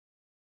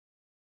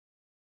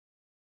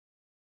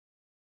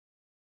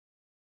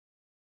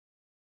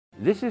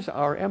This is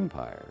our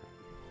empire.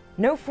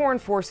 No foreign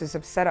forces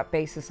have set up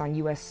bases on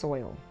U.S.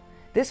 soil.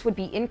 This would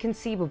be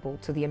inconceivable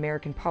to the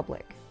American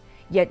public.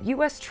 Yet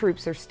U.S.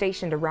 troops are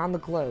stationed around the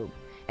globe,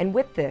 and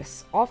with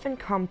this often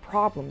come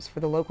problems for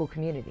the local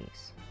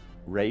communities.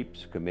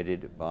 Rapes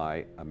committed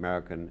by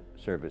American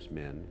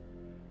servicemen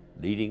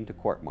leading to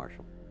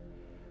court-martial.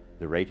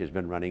 The rate has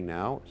been running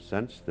now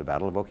since the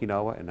Battle of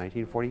Okinawa in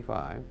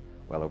 1945,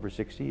 well over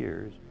 60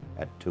 years,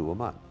 at 2 a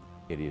month.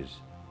 It is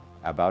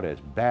about as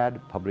bad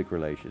public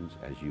relations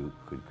as you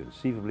could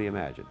conceivably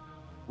imagine.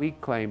 We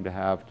claim to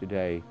have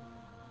today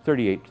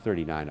 38 to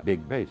 39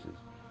 big bases.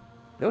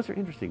 Those are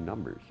interesting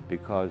numbers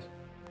because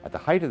at the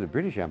height of the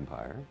British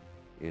Empire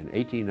in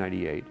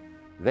 1898,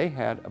 they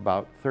had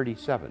about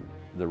 37.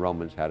 The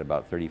Romans had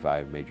about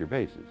 35 major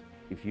bases.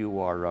 If you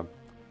are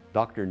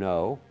Dr.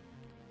 No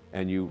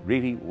and you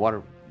really want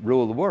to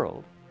rule the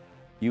world,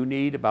 you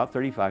need about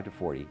 35 to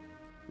 40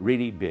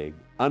 really big,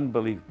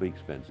 unbelievably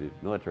expensive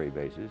military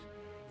bases.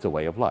 It's a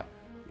way of life.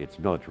 It's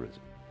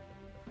militarism.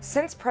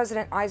 Since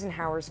President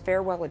Eisenhower's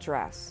farewell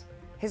address,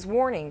 his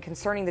warning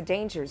concerning the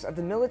dangers of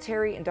the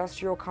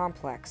military-industrial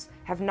complex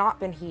have not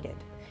been heeded,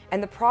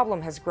 and the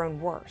problem has grown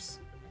worse.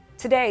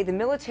 Today, the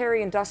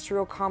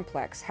military-industrial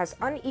complex has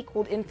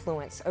unequaled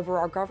influence over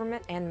our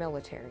government and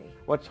military.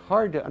 What's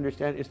hard to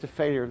understand is the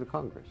failure of the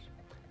Congress,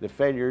 the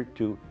failure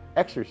to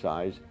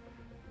exercise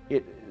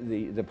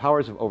the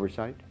powers of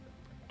oversight,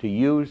 to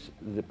use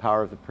the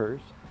power of the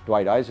purse.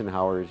 Dwight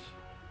Eisenhower's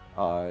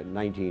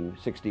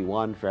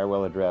 1961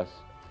 farewell address,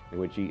 in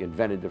which he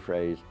invented the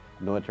phrase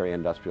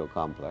military-industrial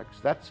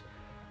complex.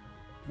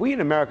 We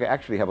in America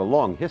actually have a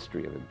long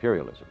history of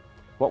imperialism.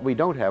 What we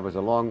don't have is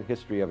a long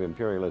history of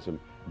imperialism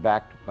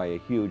backed by a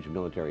huge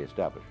military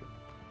establishment.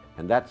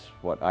 And that's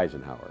what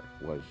Eisenhower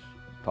was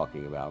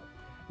talking about.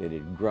 It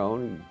had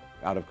grown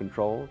out of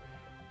control.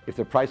 If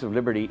the price of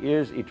liberty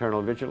is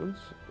eternal vigilance,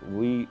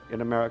 we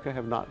in America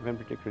have not been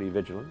particularly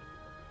vigilant.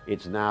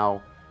 It's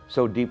now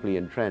so deeply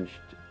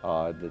entrenched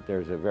that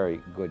there's a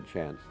very good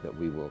chance that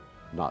we will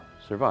not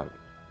survive it.